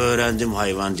 İyi ki öğrendim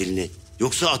hayvan dilini.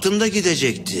 Yoksa atım da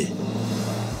gidecekti.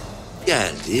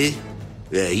 Geldi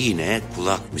ve yine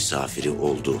kulak misafiri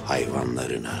oldu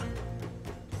hayvanlarına.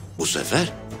 Bu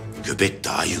sefer köpek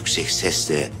daha yüksek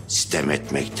sesle sitem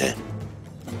etmekte.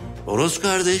 Horoz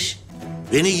kardeş,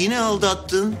 beni yine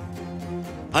aldattın.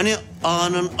 Hani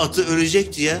ağanın atı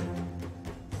ölecekti ya.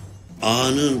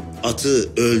 Ağanın atı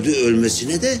öldü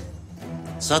ölmesine de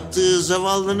sattığı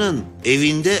zavallının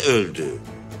evinde öldü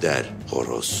der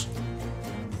horoz.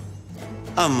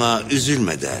 Ama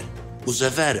üzülme der. Bu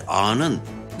sefer ağanın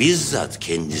bizzat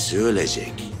kendisi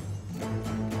ölecek.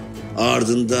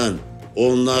 Ardından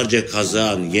onlarca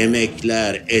kazan,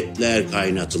 yemekler, etler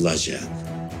kaynatılacak.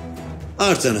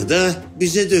 Artanı da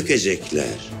bize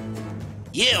dökecekler.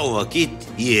 Ye o vakit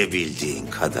yiyebildiğin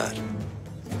kadar.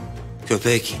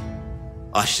 Köpek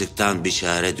açlıktan bir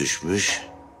çare düşmüş.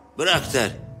 Bırak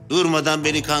der, durmadan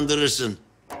beni kandırırsın.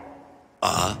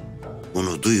 Ağa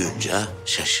bunu duyunca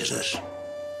şaşırır.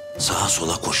 Sağa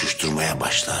sola koşuşturmaya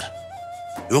başlar.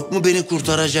 Yok mu beni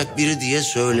kurtaracak biri diye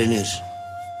söylenir.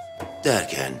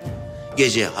 Derken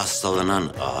gece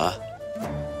hastalanan ağa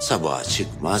sabaha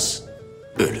çıkmaz,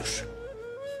 ölür.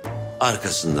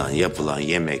 Arkasından yapılan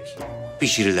yemek,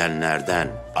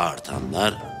 pişirilenlerden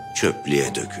artanlar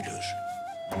çöplüğe dökülür.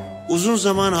 Uzun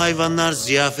zaman hayvanlar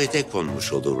ziyafete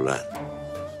konmuş olurlar.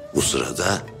 Bu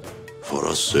sırada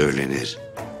horoz söylenir.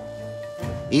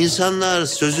 İnsanlar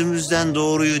sözümüzden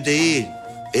doğruyu değil,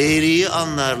 eğriyi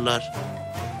anlarlar.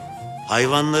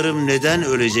 Hayvanlarım neden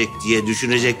ölecek diye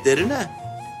düşüneceklerine,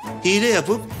 hile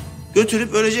yapıp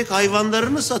götürüp ölecek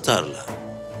hayvanlarını satarlar.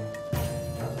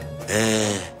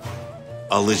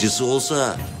 Alıcısı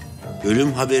olsa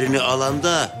ölüm haberini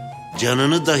alanda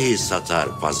canını dahi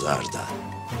satar pazarda.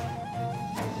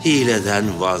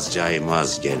 Hileden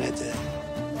vazcaymaz gene de.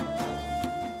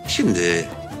 Şimdi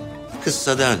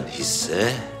kıssadan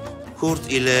hisse,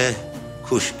 kurt ile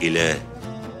kuş ile,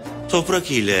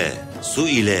 toprak ile su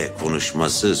ile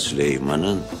konuşması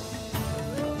Süleyman'ın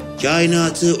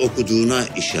kainatı okuduğuna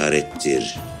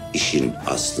işarettir işin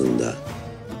aslında.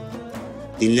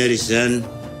 Dinler isen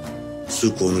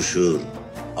su konuşur,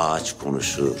 ağaç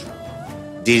konuşur,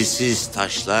 dilsiz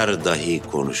taşlar dahi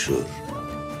konuşur.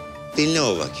 Dinle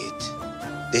o vakit,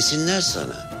 desinler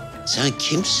sana, sen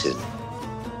kimsin,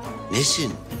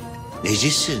 nesin,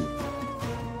 necisin,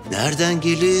 nereden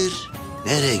gelir,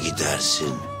 nereye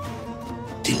gidersin?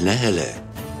 Dinle hele.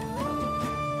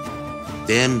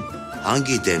 Dem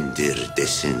hangi demdir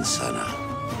desin sana.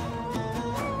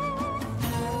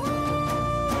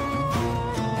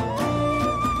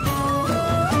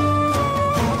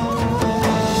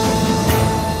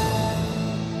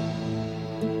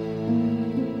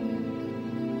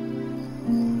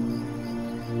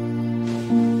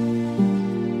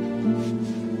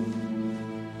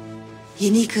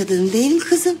 Yeni yıkadın değil mi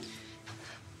kızım?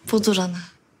 Budur ana.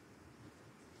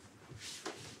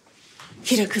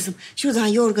 Hira kızım, şuradan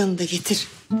yorganı da getir.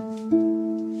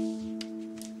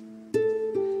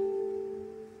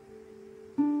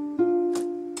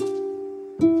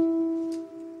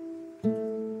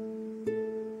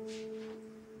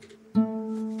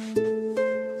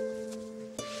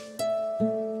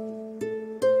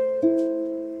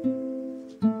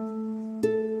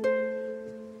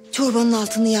 Çorbanın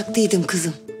altını yaktıydım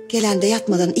kızım. Gelen de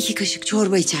yatmadan 2 kaşık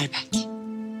çorba içer belki.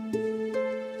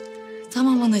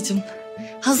 Tamam anacığım.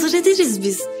 Hazır ederiz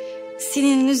biz.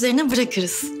 Sininin üzerine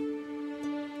bırakırız.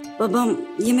 Babam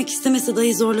yemek istemese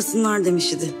dahi zorlasınlar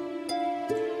demiş idi.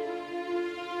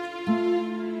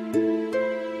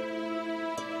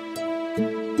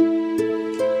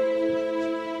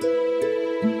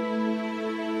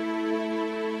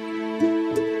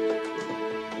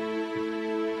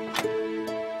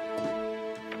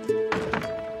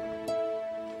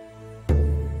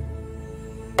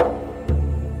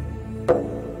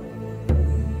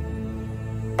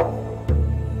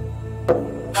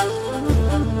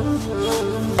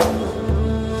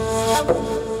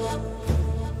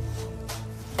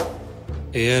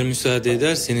 Eğer müsaade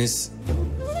ederseniz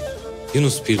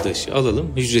Yunus Pirdaş'ı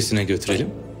alalım, hücresine götürelim.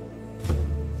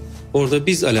 Orada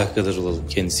biz alakadar olalım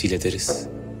kendisiyle deriz.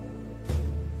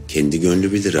 Kendi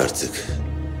gönlü bilir artık.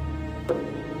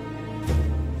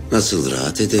 Nasıl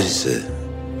rahat eder ise.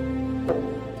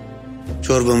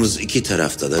 Çorbamız iki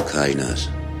tarafta da kaynar.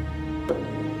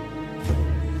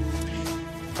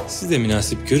 Siz de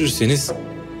münasip görürseniz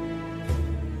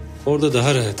orada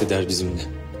daha rahat eder bizimle.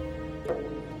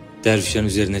 Dervişan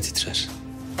üzerine titrer.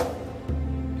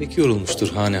 Pek yorulmuştur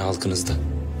hane halkınızda.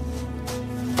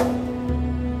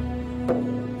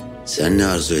 Sen ne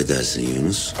arzu edersin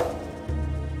Yunus?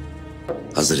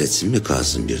 Hazır etsin mi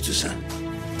kalsın bir düzen?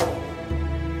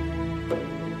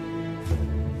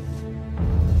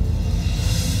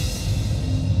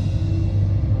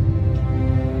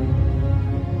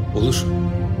 Olur.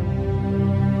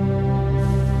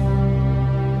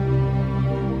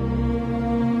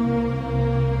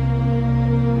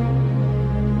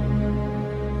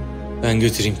 Ben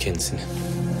götüreyim kendisini.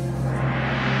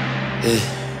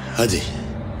 Hadi.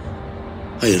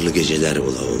 Hayırlı geceler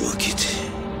ola o vakit.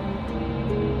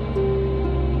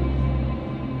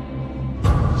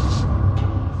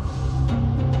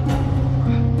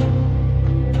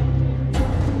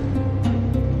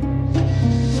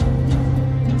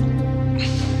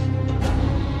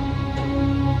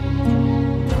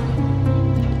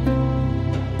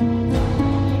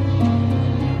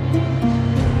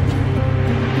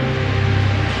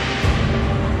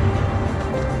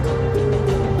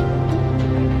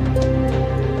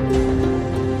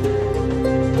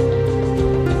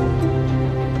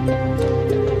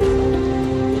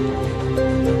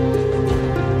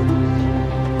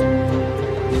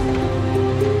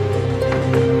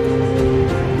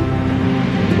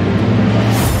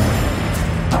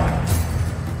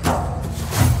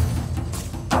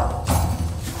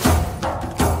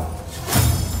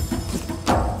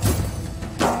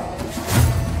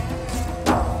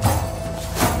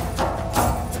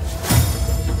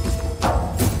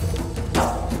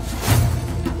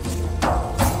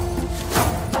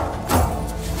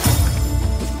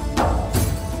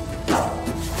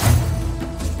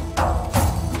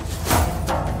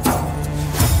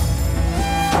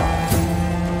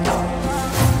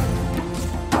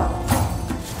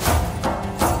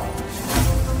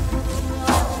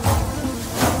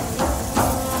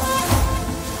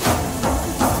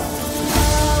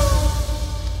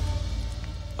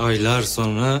 Aylar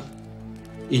sonra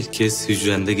ilk kez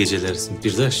hücrende gecelersin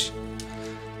Pirdaş.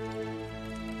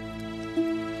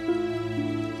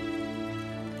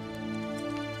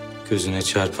 Gözüne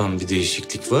çarpan bir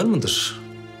değişiklik var mıdır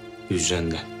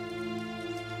hücrende?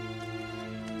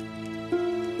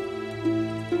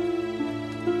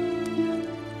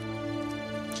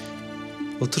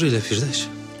 Otur hele Pirdaş.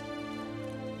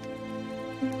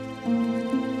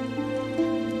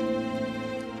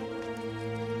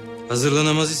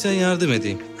 Hazırlanamaz isen yardım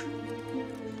edeyim.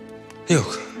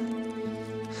 Yok.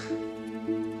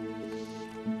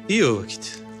 İyi o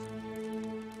vakit.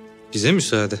 Bize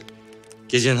müsaade.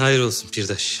 Gecen hayır olsun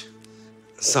Pirdaş.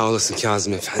 Sağ olasın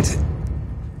Kazım Efendi.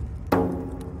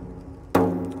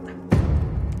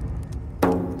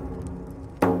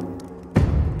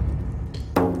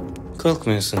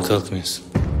 Kalkmıyorsun.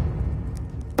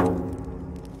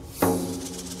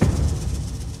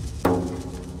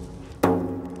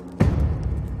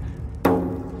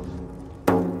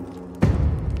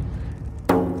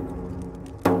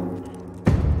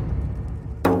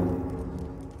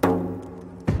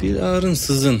 Bir ağrın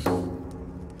sızın,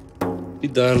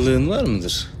 bir darlığın var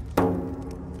mıdır?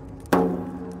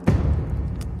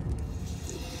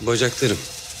 Bacaklarım.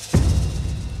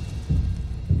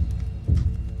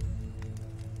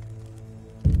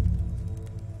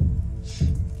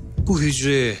 Bu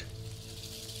hücreye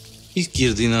ilk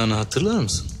girdiğin anı hatırlar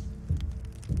mısın?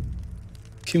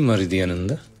 Kim var idi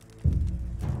yanında?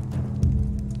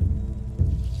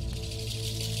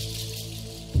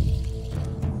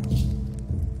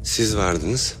 Siz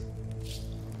vardınız.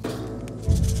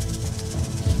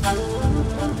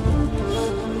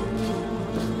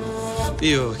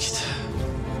 İyi o vakit.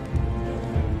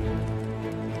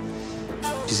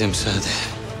 Bize müsaade.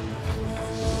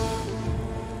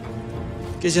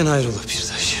 Gecen hayrola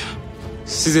Pirdaş.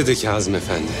 Size de Kazım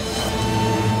Efendi.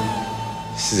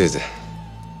 Size de.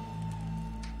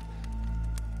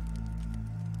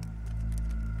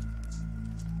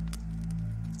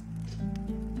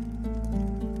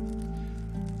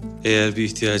 Eğer bir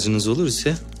ihtiyacınız olur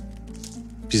ise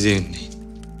bize yönleyin.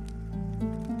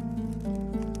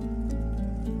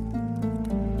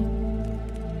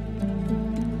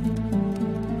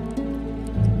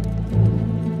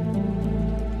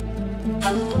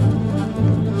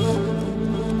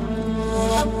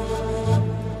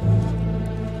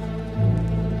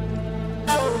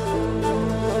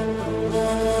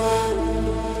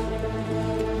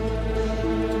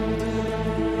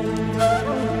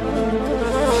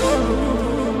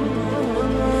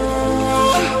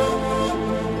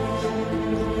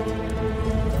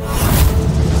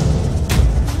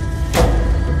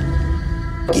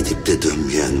 Gidip de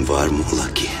dönmeyen var mı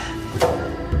ola ki?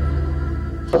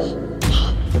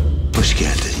 Hoş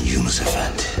geldin Yunus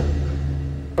Efendi.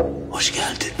 Hoş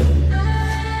geldin.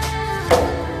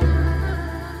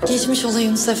 Geçmiş ola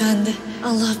Yunus Efendi.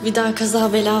 Allah bir daha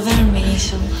kaza bela vermeye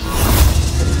inşallah.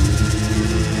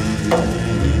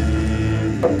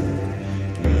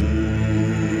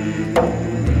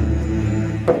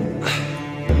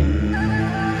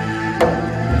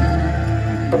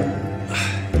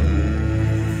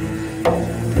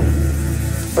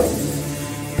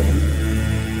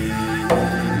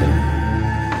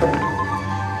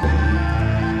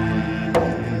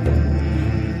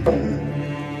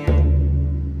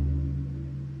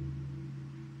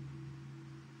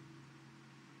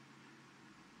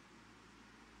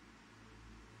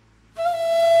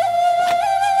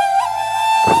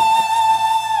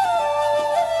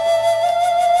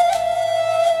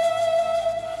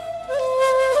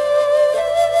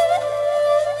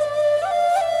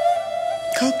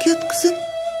 Kalk yat kızım.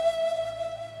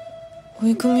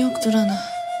 Uykum yoktur ana.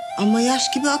 Ama yaş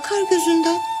gibi akar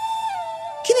gözünden.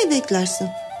 Kimi beklersin?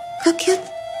 Kalk yat.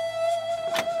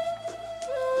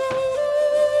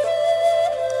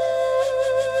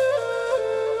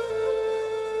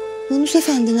 Yunus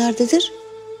Efendi nerededir?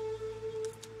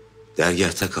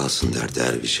 Dergâhta kalsın der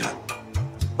derviş han.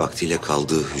 Vaktiyle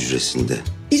kaldığı hücresinde.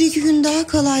 1-2 gün daha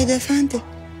kalaydı efendi.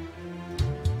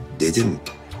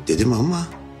 Dedim ama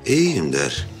iyiyim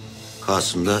der.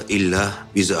 Kalsın da illa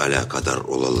bize alakadar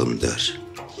olalım der.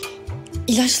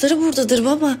 İlaçları buradadır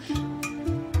baba.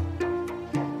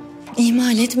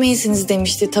 İhmal etmeyesiniz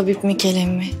demişti tabip Mikel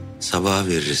emmi. Sabaha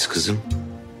veririz kızım.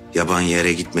 Yaban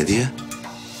yere gitmedi ya.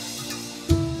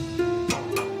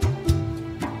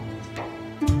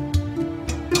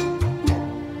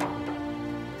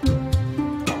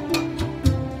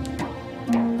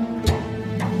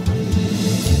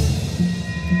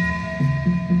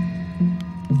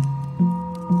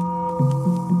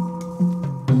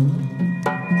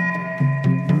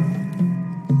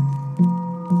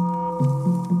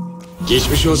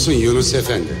 Geçmiş olsun Yunus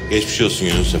Efendi. Geçmiş olsun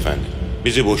Yunus Efendi.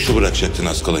 Bizi boşlu bırakacaktın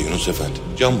az kala Yunus Efendi.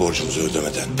 Can borcumuzu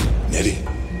ödemeden. Nereye?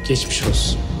 Geçmiş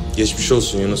olsun. Geçmiş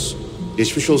olsun Yunus.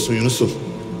 Geçmiş olsun Yunus'um.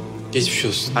 Geçmiş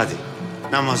olsun. Hadi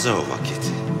namaza o vakit.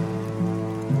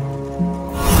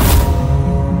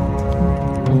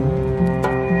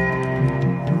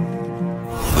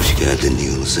 Hoş geldin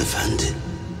Yunus Efendi.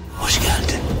 Hoş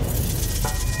geldin.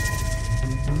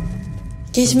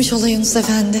 Geçmiş ola Yunus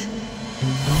Efendi.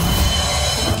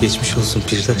 Geçmiş olsun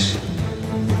Pirdaş.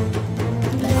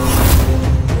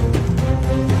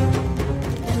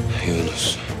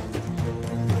 Yunus.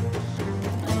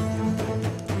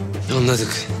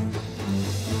 Anladık.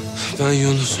 Ben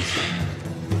Yunus'um.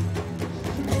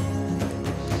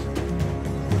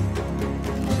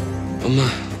 Ama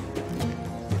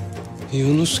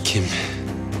Yunus kim?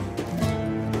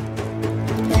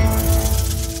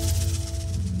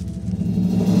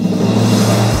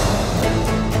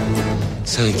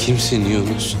 Sen kimsin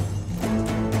Yunus?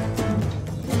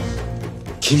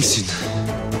 Kimsin?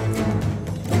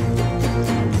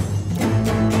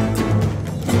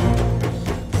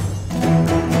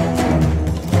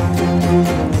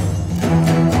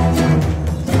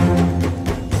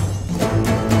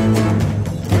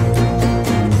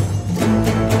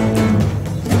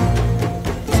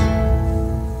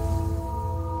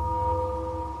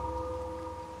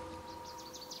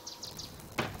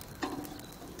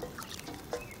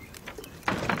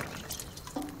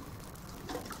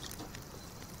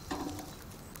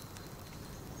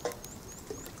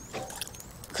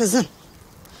 Kızım.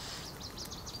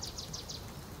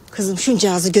 Kızım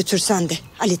şuncağızı götürsen de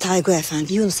Ali Taygu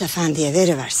Efendi Yunus Efendi'ye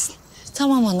veriversin.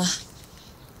 Tamam ana.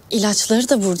 İlaçları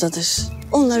da buradadır.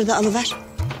 Onları da alıver.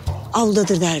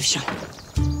 Avludadır dervişan.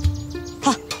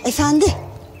 Ha efendi.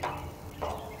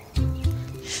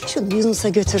 Şu Yunus'a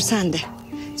götürsen de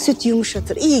süt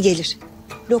yumuşatır iyi gelir.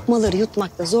 Lokmaları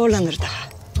yutmakta zorlanır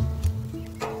daha.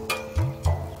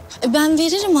 Ben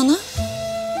veririm ana.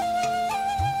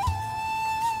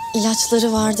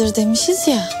 İlaçları vardır demişiz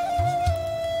ya.